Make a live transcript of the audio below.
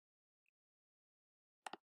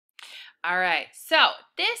All right, so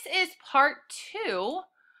this is part 2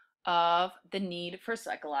 of the need for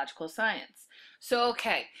psychological science. So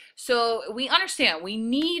we understand we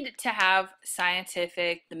need to have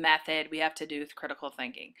scientific, the method, we have to do with critical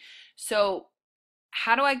thinking. So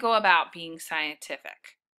how do I go about being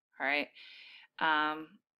scientific? All right, um,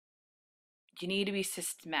 you need to be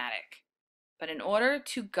systematic, but in order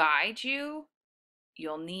to guide you,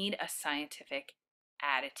 you'll need a scientific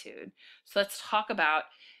attitude. So let's talk about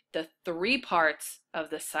the 3 parts of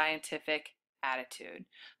the scientific attitude.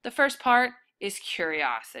 The first part is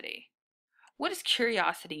curiosity. What does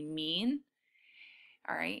curiosity mean?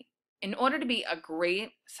 All right. In order to be a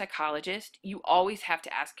great psychologist, you always have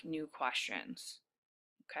to ask new questions.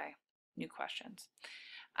 Okay. New questions.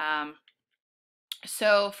 Um,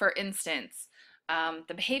 so, for instance,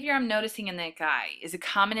 the behavior I'm noticing in that guy, is it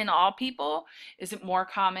common in all people? Is it more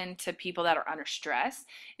common to people that are under stress?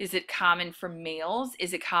 Is it common for males?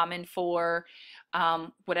 Is it common for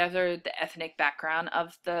whatever the ethnic background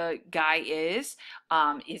of the guy is?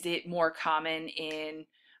 Is it more common in,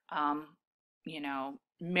 um,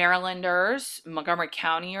 Marylanders, Montgomery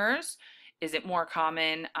Countyers? Is it more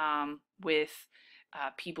common with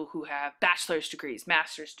people who have bachelor's degrees,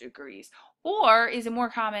 master's degrees? Or is it more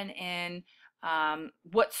common in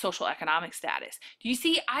what social economic status? Do you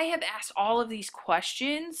see? I have asked all of these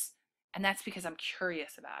questions, and that's because I'm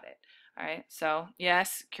curious about it. All right. So,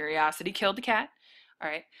 yes, curiosity killed the cat. All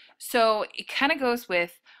right. So, it kind of goes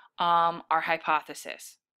with our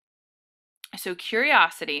hypothesis. So,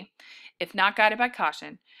 curiosity, if not guided by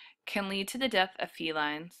caution, can lead to the death of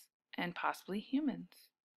felines and possibly humans.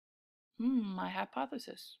 My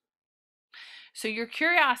hypothesis. So your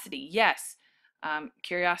curiosity, yes,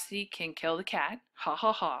 curiosity can kill the cat, ha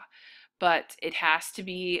ha ha, but it has to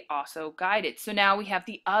be also guided. So now we have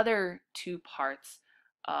the other 2 parts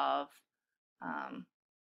of um,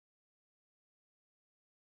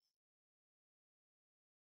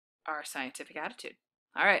 our scientific attitude.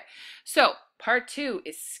 All right, so part 2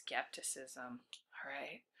 is skepticism. All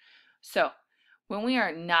right, so when we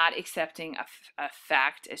are not accepting a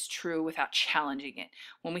fact as true without challenging it,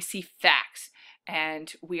 when we see facts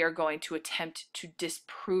and we are going to attempt to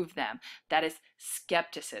disprove them, that is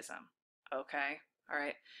skepticism. Okay? All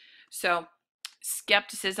right. So,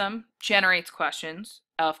 skepticism generates questions,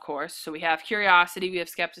 of course. So, we have curiosity, we have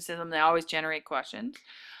skepticism, they always generate questions.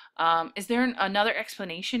 Is there another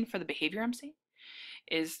explanation for the behavior I'm seeing?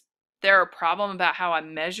 Is there a problem about how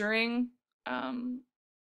I'm measuring um,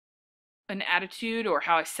 an attitude or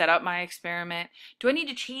how I set up my experiment? Do I need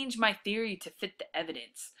to change my theory to fit the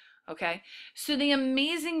evidence? Okay, so the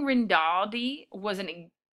amazing Rinaldi was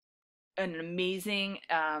an amazing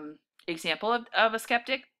example of a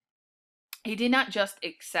skeptic. He did not just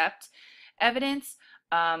accept evidence,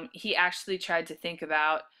 he actually tried to think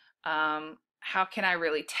about how can I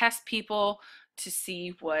really test people to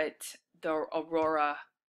see what the aurora,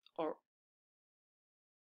 or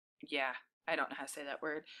yeah, I don't know how to say that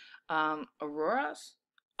word. Auroras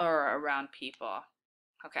are around people.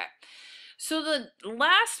 Okay. So the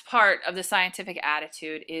last part of the scientific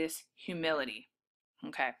attitude is humility.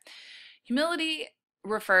 Okay. Humility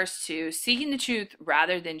refers to seeking the truth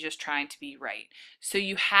rather than just trying to be right. So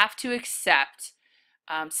you have to accept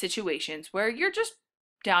situations where you're just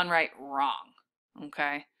downright wrong.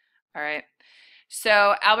 Okay. All right.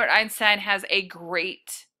 So Albert Einstein has a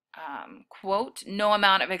great quote: "No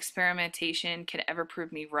amount of experimentation can ever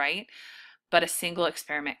prove me right, but a single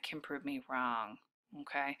experiment can prove me wrong."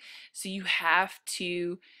 Okay, so you have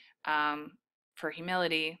to, for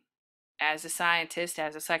humility, as a scientist,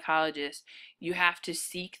 as a psychologist, you have to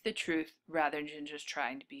seek the truth rather than just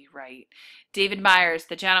trying to be right. David Myers,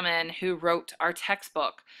 the gentleman who wrote our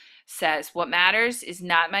textbook, says, "What matters is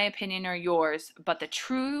not my opinion or yours, but the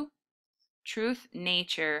truth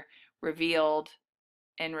nature revealed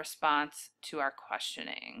in response to our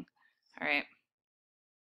questioning." All right.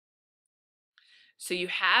 So you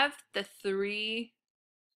have the 3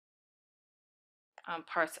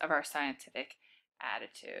 parts of our scientific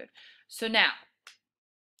attitude. So now,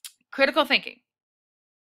 critical thinking.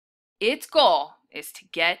 Its goal is to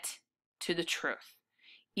get to the truth,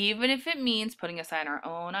 even if it means putting aside our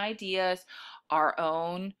own ideas, our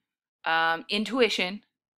own intuition.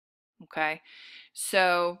 Okay.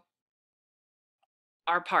 So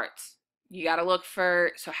our parts. You got to look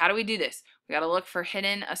for, so how do we do this? We got to look for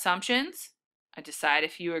hidden assumptions. I decide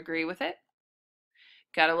if you agree with it.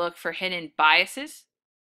 Got to look for hidden biases,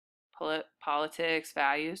 politics,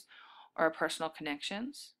 values, or personal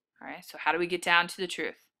connections. All right, so how do we get down to the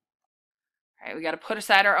truth? All right, we got to put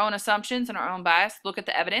aside our own assumptions and our own bias, look at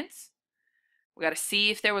the evidence. We got to see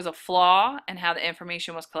if there was a flaw in how the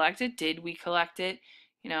information was collected. Did we collect it,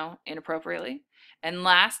 inappropriately? And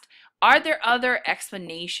last, are there other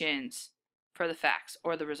explanations for the facts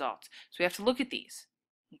or the results? So we have to look at these.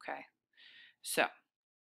 Okay. So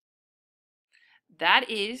that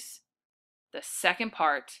is the second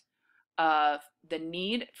part of the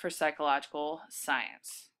need for psychological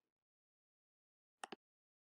science.